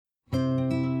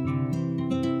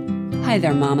Hi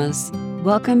there, mamas.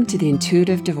 Welcome to the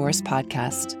Intuitive Divorce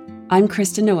Podcast. I'm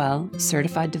Kristen Noel,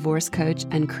 certified divorce coach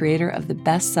and creator of the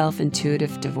Best Self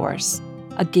Intuitive Divorce,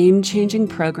 a game-changing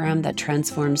program that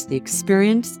transforms the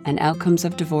experience and outcomes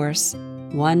of divorce,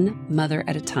 one mother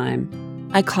at a time.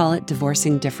 I call it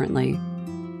Divorcing Differently.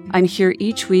 I'm here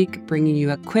each week bringing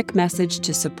you a quick message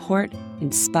to support,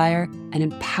 inspire, and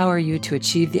empower you to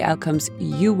achieve the outcomes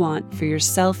you want for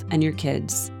yourself and your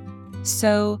kids.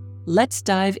 So, let's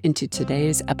dive into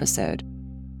today's episode.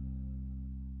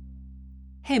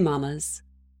 Hey mamas.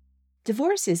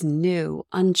 Divorce is new,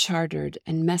 uncharted,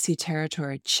 and messy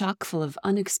territory chock full of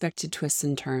unexpected twists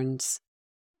and turns.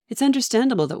 It's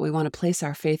understandable that we want to place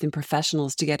our faith in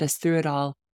professionals to get us through it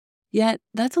all, yet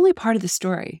that's only part of the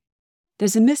story.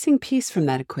 There's a missing piece from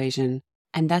that equation,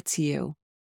 and that's you.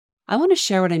 I want to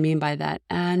share what I mean by that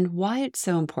and why it's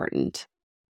so important.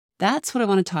 That's what I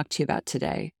want to talk to you about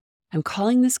today. I'm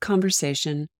calling this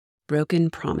conversation Broken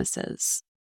Promises.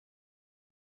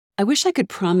 I wish I could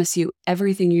promise you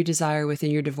everything you desire within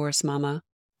your divorce, mama,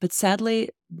 but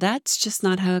sadly, that's just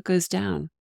not how it goes down.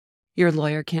 Your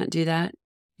lawyer can't do that.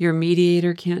 Your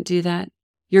mediator can't do that.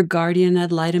 Your guardian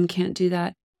ad litem can't do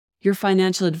that. Your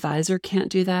financial advisor can't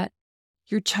do that.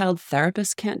 Your child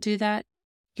therapist can't do that.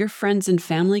 Your friends and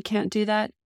family can't do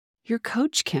that. Your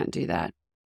coach can't do that.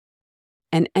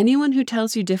 And anyone who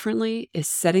tells you differently is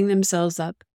setting themselves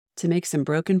up to make some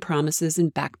broken promises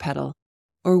and backpedal,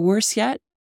 or worse yet,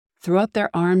 throw up their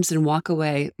arms and walk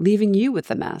away, leaving you with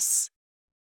the mess.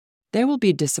 There will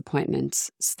be disappointments,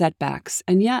 setbacks,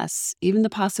 and yes, even the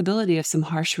possibility of some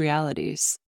harsh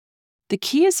realities. The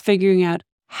key is figuring out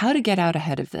how to get out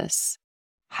ahead of this,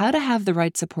 how to have the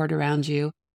right support around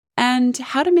you, and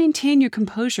how to maintain your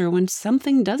composure when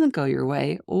something doesn't go your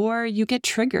way or you get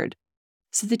triggered,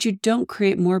 so that you don't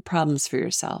create more problems for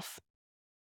yourself.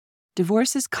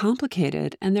 Divorce is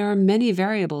complicated and there are many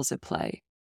variables at play.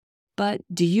 But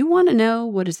do you want to know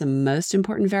what is the most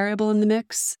important variable in the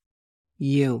mix?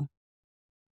 You.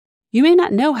 You may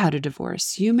not know how to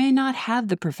divorce. You may not have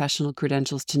the professional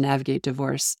credentials to navigate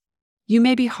divorce. You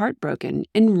may be heartbroken,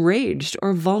 enraged,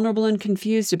 or vulnerable and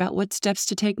confused about what steps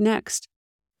to take next.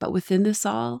 But within this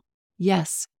all,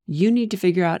 yes, you need to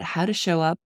figure out how to show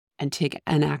up and take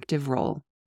an active role.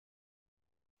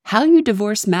 How you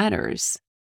divorce matters.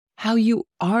 How you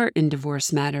are in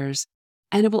divorce matters,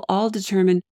 and it will all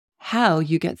determine how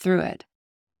you get through it.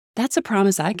 That's a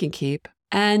promise I can keep,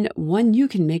 and one you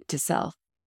can make to self.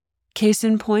 Case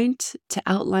in point, to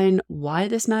outline why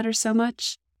this matters so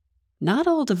much, not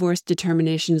all divorce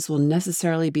determinations will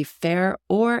necessarily be fair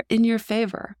or in your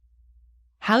favor.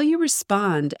 How you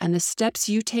respond and the steps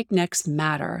you take next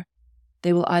matter.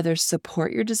 They will either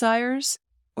support your desires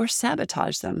or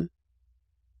sabotage them.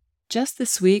 Just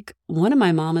this week, one of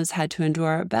my mamas had to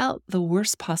endure about the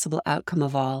worst possible outcome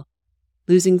of all,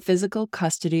 losing physical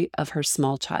custody of her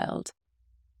small child.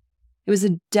 It was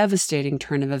a devastating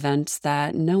turn of events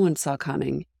that no one saw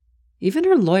coming. Even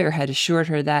her lawyer had assured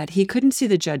her that he couldn't see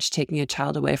the judge taking a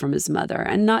child away from his mother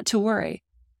and not to worry.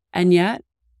 And yet,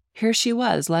 here she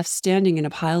was, left standing in a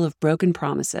pile of broken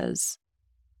promises.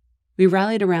 We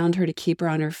rallied around her to keep her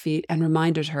on her feet and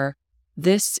reminded her,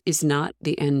 this is not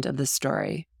the end of the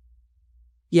story.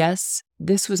 Yes,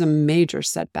 this was a major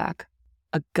setback,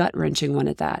 a gut-wrenching one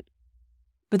at that.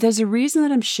 But there's a reason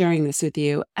that I'm sharing this with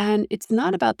you, and it's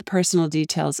not about the personal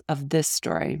details of this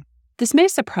story. This may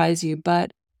surprise you,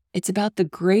 but it's about the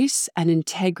grace and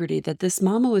integrity that this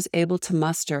mama was able to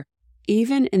muster,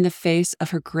 even in the face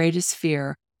of her greatest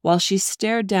fear, while she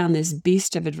stared down this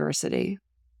beast of adversity.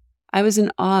 I was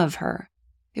in awe of her.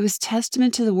 It was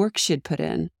testament to the work she had put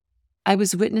in. I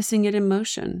was witnessing it in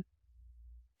motion.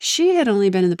 She had only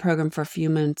been in the program for a few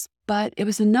months, but it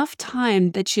was enough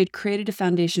time that she had created a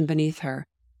foundation beneath her.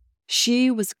 She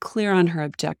was clear on her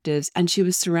objectives, and she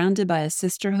was surrounded by a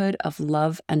sisterhood of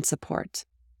love and support.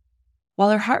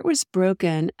 While her heart was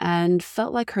broken and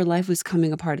felt like her life was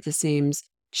coming apart at the seams,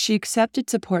 she accepted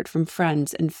support from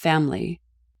friends and family.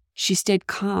 She stayed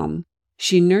calm.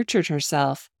 She nurtured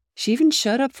herself. She even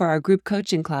showed up for our group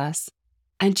coaching class.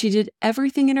 And she did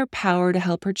everything in her power to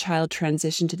help her child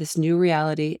transition to this new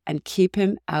reality and keep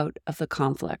him out of the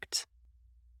conflict.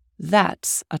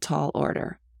 That's a tall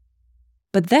order.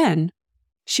 But then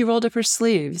she rolled up her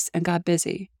sleeves and got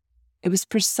busy. It was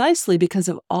precisely because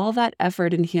of all that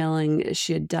effort and healing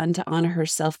she had done to honor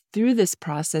herself through this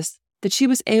process that she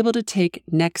was able to take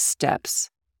next steps.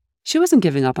 She wasn't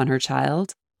giving up on her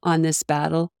child, on this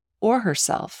battle, or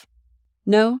herself.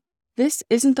 No, this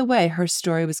isn't the way her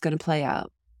story was going to play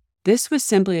out. This was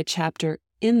simply a chapter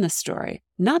in the story,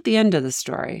 not the end of the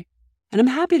story. And I'm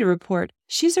happy to report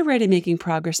she's already making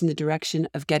progress in the direction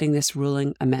of getting this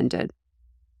ruling amended.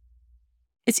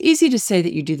 It's easy to say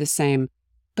that you do the same,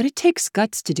 but it takes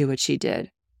guts to do what she did.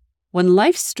 When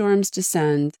life's storms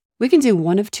descend, we can do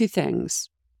one of two things: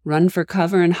 run for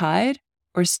cover and hide,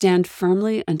 or stand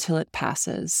firmly until it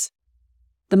passes.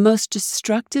 The most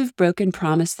destructive broken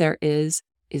promise there is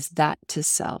that to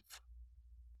self.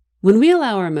 When we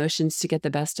allow our emotions to get the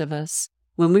best of us,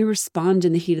 when we respond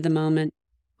in the heat of the moment,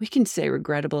 we can say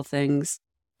regrettable things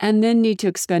and then need to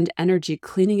expend energy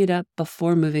cleaning it up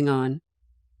before moving on.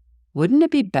 Wouldn't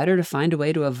it be better to find a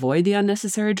way to avoid the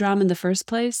unnecessary drama in the first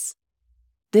place?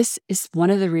 This is one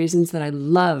of the reasons that I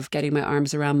love getting my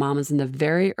arms around mamas in the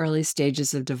very early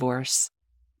stages of divorce,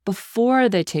 before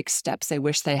they take steps they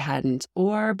wish they hadn't,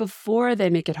 or before they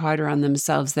make it harder on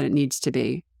themselves than it needs to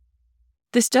be.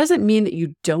 This doesn't mean that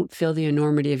you don't feel the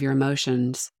enormity of your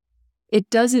emotions. It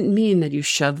doesn't mean that you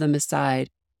shove them aside.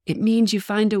 It means you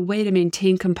find a way to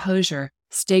maintain composure,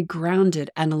 stay grounded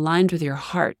and aligned with your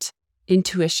heart,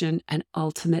 intuition, and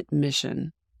ultimate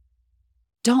mission.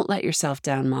 Don't let yourself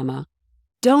down, mama.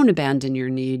 Don't abandon your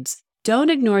needs.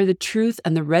 Don't ignore the truth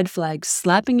and the red flags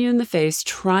slapping you in the face,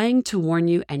 trying to warn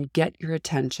you and get your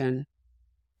attention.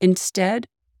 Instead,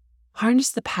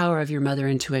 harness the power of your mother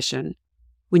intuition.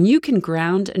 When you can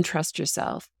ground and trust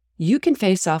yourself, you can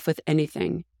face off with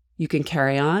anything. You can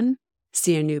carry on,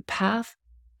 see a new path,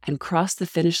 and cross the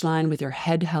finish line with your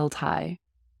head held high.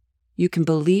 You can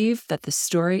believe that the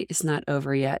story is not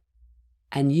over yet,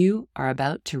 and you are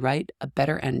about to write a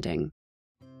better ending.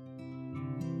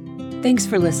 Thanks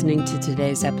for listening to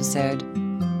today's episode,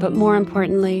 but more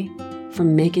importantly, for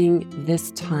making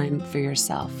this time for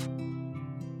yourself.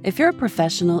 If you're a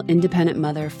professional, independent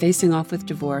mother facing off with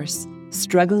divorce,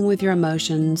 struggling with your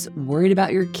emotions, worried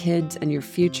about your kids and your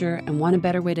future, and want a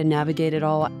better way to navigate it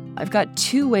all, I've got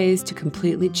 2 ways to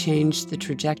completely change the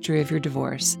trajectory of your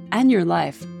divorce and your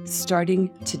life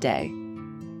starting today.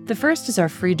 The first is our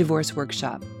free divorce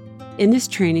workshop. In this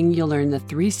training, you'll learn the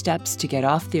 3 steps to get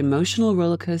off the emotional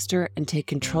roller coaster and take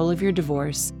control of your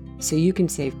divorce so you can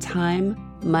save time,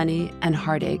 money, and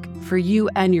heartache for you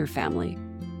and your family.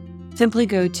 Simply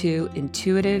go to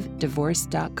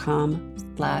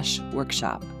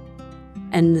intuitivedivorce.com/workshop.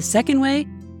 And the second way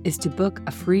is to book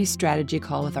a free strategy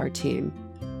call with our team,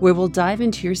 where we'll dive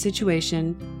into your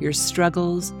situation, your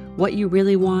struggles, what you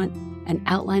really want, and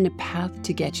outline a path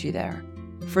to get you there.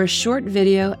 For a short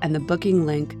video and the booking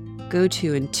link, go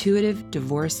to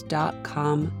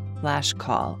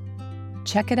intuitivedivorce.com/call.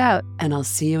 Check it out, and I'll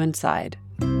see you inside.